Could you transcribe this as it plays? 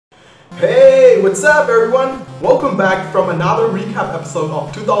Hey, what's up everyone? Welcome back from another recap episode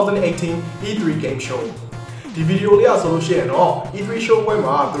of 2018 E3 Game Show. The videoလေးဆိုလို့ရှိရင်တော့ E3 show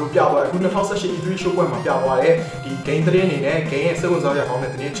ပွဲမှာသူတို့ပြသွားတယ်အခု2018 E3 show ပွဲမှာပြသွားတယ်ဒီ game သတင်းအနေနဲ့ game ရဲ့စိတ်ဝင်စားစရာကောင်း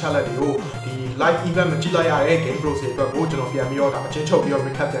တဲ့သတင်း challenge တွေကိုဒီ live event မှာကြည့်လိုက်ရတဲ့ game pros တွေအတွက်ကိုကျွန်တော်ပြန်ပြီးတော့ဒါအချင်းချုပ်ပြီးတော့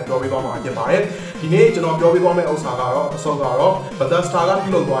recap ပြန်ပြောပေးသွားမှာဖြစ်ပါတယ်ဒီနေ့ကျွန်တော်ပြောပေးသွားမယ့်ဥစ္စာကတော့အစောကတော့ Bethesda ကပြု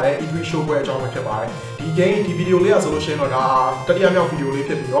လုပ်သွားတဲ့ E3 show ပွဲအကြောင်းပဲဖြစ်ပါတယ်ဒီ game ဒီ video လေးဆိုလို့ရှိရင်တော့ဒါတတိယမြောက် video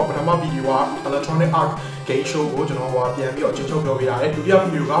လေးဖြစ်ပြီးတော့ပထမ video က electronic art game show ကိုကျွန်တော်ပြန်ပြီးတော့အချင်းချုပ်ပြောပေးရတယ်ဒုတိယ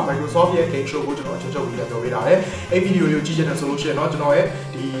video က Microsoft ရဲ့ game show ကိုကျွန်တော်အချင်းချုပ်ပြီးပြောပေးရတယ်အဲ့ video လေးကိုကြည့်ချင်တယ်ဆိုလို့ရှိရင်တော့ကျွန်တော်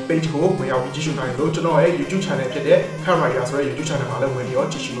ရဲ့ဒီ page ကိုဝင်ရောက်ပြီးကြည့်ရှုနိုင်လို့ကျွန်တော်ရဲ့ YouTube channel ဖြစ်တဲ့ Camera ဆိုတဲ့ YouTube channel မှာလည်းဝင်ပြီးတော့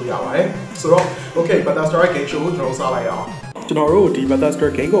ကြည့်ရှုလို့ရပါတယ်ဆိုတော့ okay Bethesda game show ကိုကျွန်တော်စလိုက်အောင်ကျွန်တော်တို့ဒီ Bethesda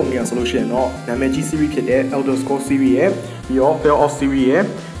game ကိုမြင်ဆိုလို့ရှိရင်တော့နာမည်ကြီး series ဖြစ်တဲ့ Elder Scrolls series ရဲ့ပြီးတော့ Fall of series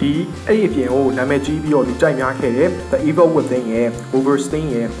ရဲ့ဒီအဲ့ဒီအပြင်ကိုနာမည်ကြီးပြီးတော့လူကြိုက်များခဲ့တဲ့ The Evil Within ရဲ့ Wolverine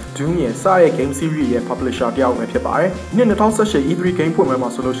ရဲ့ Doom ရဲ့စတဲ့ game series ရဲ့ publisher တယောက်ပဲဖြစ်ပါတယ်။နှစ်2018 E3 game ဖွင့်ပွဲ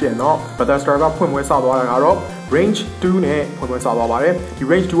မှာဆိုလို့ရှိရင်တော့ Bethesda ကဖွင့်ပွဲစသွားတာကတော့ Range 2 နဲ့ဖွင့်ပွဲစသွားပါတယ်။ဒီ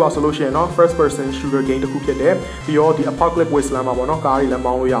Range 2ကဆိုလို့ရှိရင်တော့ first person shooter game တစ်ခုဖြစ်တယ်။ပြီးတော့ဒီ Apocalypse Wasteland မှာပေါ့နော်ကားတွေလ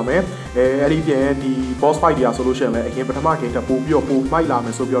ည်းမောင်းလို့ရမယ်။အဲ့ဒီပြင်ဒီ boss fight တွေကဆိုလို့ရှိရင်လည်းအရင်ပထမ game တက်ပို့ပြီးတော့ပိုမိုက်လာမ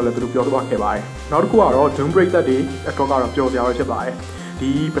ယ်ဆိုပြီးတော့လည်းသူတို့ပြောသွားခဲ့ပါတယ်။နောက်တစ်ခုကတော့ Doom Breaker တွေအတော့ကတော့ပျော်စရာပဲဖြစ်ပါတယ်။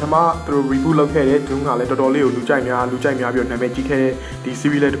ဒီပထမသူတို့ reboot လုပ်ခဲ့တဲ့ Doom ကလည်းတော်တော်လေးကိုလူကြိုက်များပြီးတော့နာမည်ကြီးခဲ့တဲ့ဒီ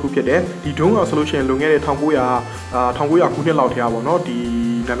series လေးတစ်ခုဖြစ်တယ်ဒီ Doom ကဆိုလို့ရှိရင်လွန်ခဲ့တဲ့1900ခုနှစ်လောက်ထဲကပေါ့နော်ဒီ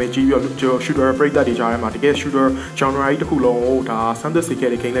နာမည်ကြီးပြီးတော့ shooter ပရိသတ်တွေကြားထဲမှာတကယ် shooter genre ကြီးတစ်ခုလုံးကိုဒါစမ်းသစ်စေခဲ့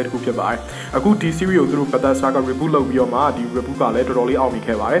တဲ့ game လေးတစ်ခုဖြစ်ပါတယ်အခုဒီ series ကိုသူတို့ Bethesda က reboot လုပ်ပြီးတော့မှဒီ reboot ကလည်းတော်တော်လေး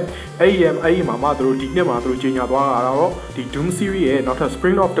အောင်မြင်ခဲ့ပါတယ်အဲ့ဒီမှာသူတို့ဒီနှစ်မှာသူတို့ကြီးညာသွားတာတော့ဒီ Doom series ရဲ့နောက်ထပ်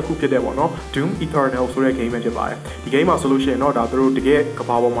spin off တစ်ခုဖြစ်တဲ့ပေါ့နော် Doom Eternal ဆိုတဲ့ game ပဲဖြစ်ပါတယ်ဒီ game မှာဆိုလို့ရှိရင်တော့ဒါသူတို့တကယ်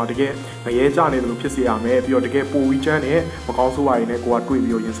ကဘာပေါ်မှာတကယ်ငရဲကြနေတယ်လို့ဖြစ်စေရမယ်ပြီးတော့တကယ်ပိုဝီချမ်းနဲ့မကောင်းဆိုးဝါးတွေနဲ့ကို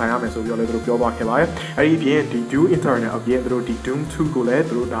ကတွေ့ပြီးတော့ရင်ဆိုင်ရမယ်ဆိုပြီးတော့လည်းသူတို့ပြောသွားခဲ့ပါတယ်အဲ့ဒီအပြင်ဒီ Doom Eternal အပြင်သူတို့ဒီ Doom 2 ကိုလ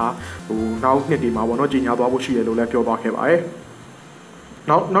ည်းသူတို့ဒါနောက်နှစ်ဒီမှာပေါ့နော်ကြီးညာသွားဖို့ရှိတယ်လို့လည်းပြောသွားခဲ့ပါ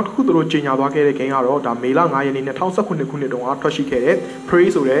တယ်နောက်တစ်ခုသူတို့ကြီးညာသွားခဲ့တဲ့ game ကတော့ဒါမေလ9ရက်နေ့2019ခုနှစ်တုန်းကထွက်ရှိခဲ့တဲ့ Prey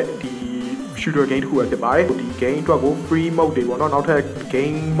ဆိုတဲ့ဒီ shooter game တစ်ခုပဲဖြစ်ပါတယ်ဒီ game အတွက်ကို free mode တွေပေါ့နော်နောက်ထပ်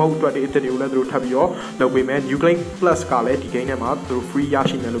game mode အတွက်တွေအသစ်တွေကိုလည်းသူတို့ထပ်ပြီးတော့လုပ်ပေးမယ် New Game Plus ကလည်းဒီ game ထဲမှာသူတို့ free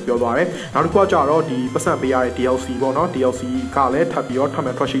ရရှိမယ်လို့ပြောသွားတယ်နောက်တစ်ခုကကြတော့ဒီပတ်စံပေးရတဲ့ DLC ပေါ့နော် DLC ကလည်းထပ်ပြီးတော့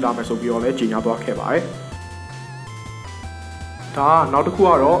ထွက်ရှိလာမယ်ဆိုပြီးတော့လည်းကြေညာသွားခဲ့ပါတယ်ဒါနောက်တစ်ခု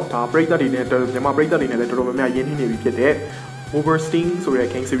ကတော့ဒါပရိသတ်တွေနဲ့မြန်မာပရိသတ်တွေနဲ့လည်းတော်တော်များများရင်းနှီးနေပြီဖြစ်တဲ့ Wolverine ဆိုတဲ့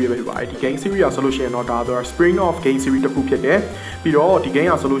game series ပဲဖြစ်ပါတယ်ဒီ game series ကဆိုလို့ရှိရင်တော့ဒါ spin off game series တစ်ခုဖြစ်တယ်ပြီးတော့ဒီ game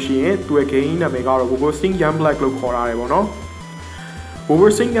ကဆိုလို့ရှိရင်သူ့ရဲ့ game နာမည်ကတော့ Wolverine Young Black လို့ခေါ်ထားတယ်ပေါ့နော်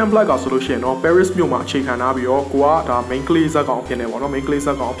Wolverine Young Black ကဆိုလို့ရှိရင်တော့ Paris မြို့မှာအခြေခံထားပြီးတော့ကိုကဒါ main ကလေးဇက်ကောင်ဖြစ်နေပေါ့နော် main ကလေး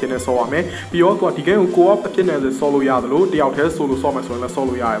ဇက်ကောင်ဖြစ်နေဆော်ရမယ်ပြီးတော့သူကဒီ game ကိုအဖြစ်နေဆော်လို့ရတယ်လို့တယောက်တည်း solo ဆော်မယ်ဆိုရင်လ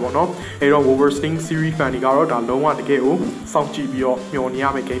ည်းဆော်လို့ရတယ်ပေါ့နော်အဲ့တော့ Wolverine series fan တွေကတော့ဒါလုံးဝတကယ်ကိုစောင့်ကြည့်ပြီးတော့မျှော်နေရ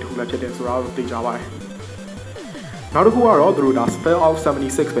မယ့် game တစ်ခုလည်းဖြစ်တယ်ဆိုတာကိုသိကြပါတယ်နောက်တစ်ခုကတော့သူတို့ဒါ Spell of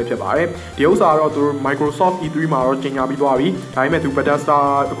 76ပဲဖြစ်ပါတယ်ဒီဥစ္စာကတော့သူတို့ Microsoft E3 မှာတော့ကြီးညာပြီးသွားပြီဒါပေမဲ့သူ Bethesda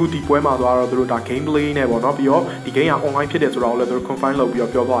အခုဒီပွဲမှာသွားတော့သူတို့ဒါ gameplay နဲ့ပေါ့နော်ပြီးတော့ဒီ game က online ဖြစ်တယ်ဆိုတော့လည်းသူတို့ confirm လုပ်ပြီး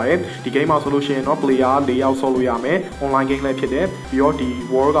တော့ပြောသွားတယ်ဒီ game မှာဆိုလို့ရှိရင်တော့ player 4ယောက်ဆော်လို့ရမယ် online game လည်းဖြစ်တယ်ပြီးတော့ဒီ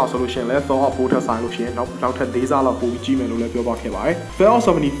world ကဆိုလို့ရှိရင်လည်း Thor of 4ထပ်ဆိုင်လို့ရှိရင်နောက်ထပ်4စားလောက်ပိုပြီးကြီးမယ်လို့လည်းပြောသွားခဲ့ပါတယ် Spell of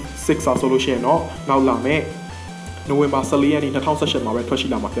 76ဆိုလို့ရှိရင်တော့နောက်လာမယ့် November 14ရက်နေ့2018မှာပဲထွက်ရှိ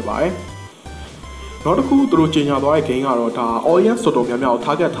လာမှာဖြစ်ပါတယ်နောက်တစ်ခုသူတို့ကြေညာသွားတဲ့ game ကတော့ဒါ audience တော်တော်များများကို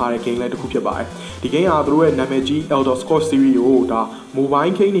target ထားတဲ့ game လေးတစ်ခုဖြစ်ပါတယ်ဒီ game ကသူတို့ရဲ့နာမည်ကြီး Elder Scrolls series ကိုဒါ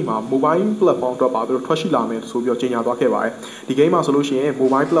mobile game တွေမှာ mobile platform အတွက်ပါသူတို့ထွက်ရှိလာမယ်ဆိုပြီးတော့ကြေညာသွားခဲ့ပါတယ်ဒီ game မှာဆိုလို့ရှိရင်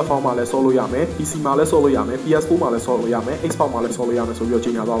mobile platform မှာလည်းဆော်လို့ရမယ် PC မှာလည်းဆော်လို့ရမယ် PS4 မှာလည်းဆော်လို့ရမယ် Xbox မှာလည်းဆော်လို့ရမယ်ဆိုပြီးတော့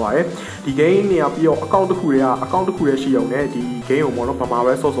ကြေညာသွားပါတယ်ဒီ game တွေကပြီးတော့ account တစ်ခုတည်းရှိအောင်နဲ့ဒီ game ကိုပေါ့နော်ဗမာ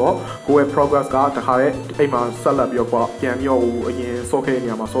ပဲဆော့ကိုယ့်ရဲ့ progress ကတခါတည်းအိမ်မှာဆက်လက်ပြီးတော့ပြန်ပြီးတော့အရင်ဆော့ခဲ့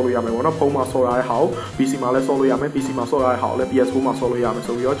တဲ့နေရာမှာဆော်လို့ရမယ်ပေါ့နော်ဖုန်းမှာဆော်ရတဲ့ဟာကို PC မှာလည်းဆော်လို့ရမယ် PC မှာဆော်ရတဲ့ဟာကိုလည်း PS4 မှာဆော်လို့ရ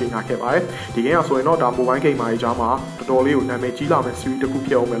မယ်ဆိုပြီးတော့ကြေညာခဲ့ပါတယ်ဒီ game ကဆိုရင်တော့ဒါ mobile game မှာအကြားမှာတော်တော်လေးကိုနာမည်ကြီးလာမယ် series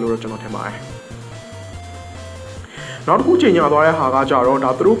တစ်ခုဖြစ်အောင်မယ်လို့ကျွန်တော်ထင်ပါတယ်နောက်တစ်ခုကြေညာသွားတဲ့ဟာ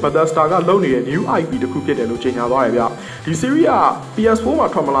ကကြတော့ဒါသူတို့ Bethesda ကလုပ်နေတဲ့ new IP တစ်ခုဖြစ်တယ်လို့ကြေညာသွားတယ်ဗျဒီ series က PS4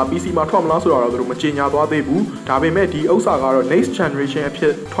 မှာထွက်မလား PC မှာထွက်မလားဆိုတော့သူတို့မကြေညာသွားသေးဘူးဒါပေမဲ့ဒီဥစ္စာကတော့ next generation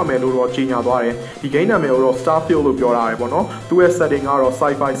အဖြစ်ထွက်မယ်လို့တော့ကြေညာသွားတယ်ဒီ game နာမည်ကိုတော့ Starfield လို့ပြောထားတယ်ပေါ့နော်သူ့ရဲ့ setting ကတော့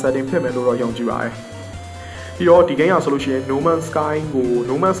sci-fi setting ဖြစ်မယ်လို့တော့ယုံကြည်ပါတယ်ပြီးတော့ဒီ game ကဆိုလို့ရှိရင် No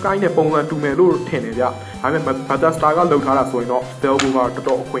Man's Sky နဲ့ပုံစံတူမယ်လို့ထင်တယ်ဗျဒါပေမဲ့ Bethesda ကလုပ်ထားတာဆိုရင်တော့ Stealth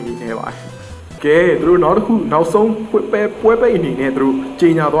ကတော်တော်အခွင့်အရေးနေပါတယ်ကဲသူတို့နောက်ဆုံးပွဲပိတ်အနေနဲ့သူတို့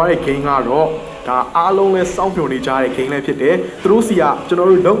ကြေညာသွားတဲ့ game ကတော့ဒါအားလုံးလဲစောင့်မျှော်နေကြတဲ့ game လည်းဖြစ်တယ်သူတို့စီက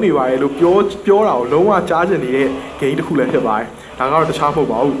ကျွန်တော်တို့လုပ်နေပါတယ်လို့ပြောတာကိုလုံးဝကြားချင်နေတဲ့ game တစ်ခုလည်းဖြစ်ပါတယ် ဒါကတော့တခြားမဟုတ်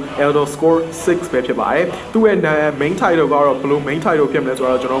ပါဘူး Elder Score 6ပဲဖြစ်ပါတယ်သူ့ရဲ့ main title ကတော့ဘယ်လို main title ဖြစ်မလဲဆို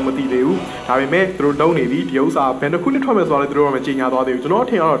တော့ကျွန်တော်မသိသေးဘူးဒါပေမဲ့သူတို့လုံးနေပြီဒီဥစ္စာဘယ်တစ်ခုနှစ်ထွက်မယ်ဆိုတော့လည်းသူတို့ကမကြေညာသွားသေးဘူးကျွန်တော်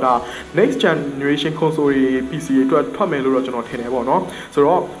ထင်တော့ဒါ next generation console တွေ PC တွေအတွက်ထွက်မယ်လို့တော့ကျွန်တော်ထင်တယ်ပေါ့နော်ဆို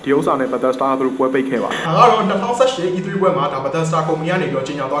တော့ဒီဥစ္စာနဲ့ Bethesda သူတို့ပွဲပိတ်ခဲ့ပါဒါကတော့2018 E3 ပွဲမှာဒါ Bethesda ကုမ္ပဏီကနေပြီးတော့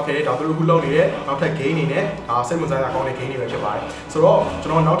ကြေညာသွားခဲ့တယ်ဒါသူတို့အခုလုပ်နေတဲ့နောက်ထပ် game တွေနဲ့ဒါစိတ်ဝင်စားစရာကောင်းတဲ့ game တွေပဲဖြစ်ပါတယ်ဆိုတော့ကျွ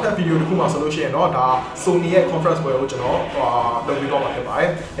န်တော်နောက်ထပ် video တစ်ခုမှာဆိုလို့ရှိရင်တော့ဒါ Sony ရဲ့ conference ပွဲကိုကျွန်တော်လုပ်ပြီးတော့မှာဖြစ်ပါတယ်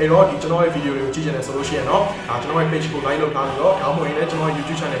အဲ့တော့ဒီကျွန်တော်ရဲ့ video တွေကိုကြည့်ချင်တယ်ဆိုလို့ရှိရင်တော့ဒါကျွန်တော်ရဲ့ page ကို like လုပ်ထားပြီးတော့ဒါမှမဟုတ်ရင်လည်းကျွန်တော်ရဲ့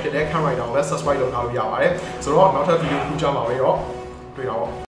YouTube channel ဖြစ်တဲ့ Can Writer ကိုလည်း subscribe လုပ်ထားလို့ရပါတယ်ဆိုတော့နောက်ထပ် video တစ်ခုကြမှာပဲတော့တွေ့တော့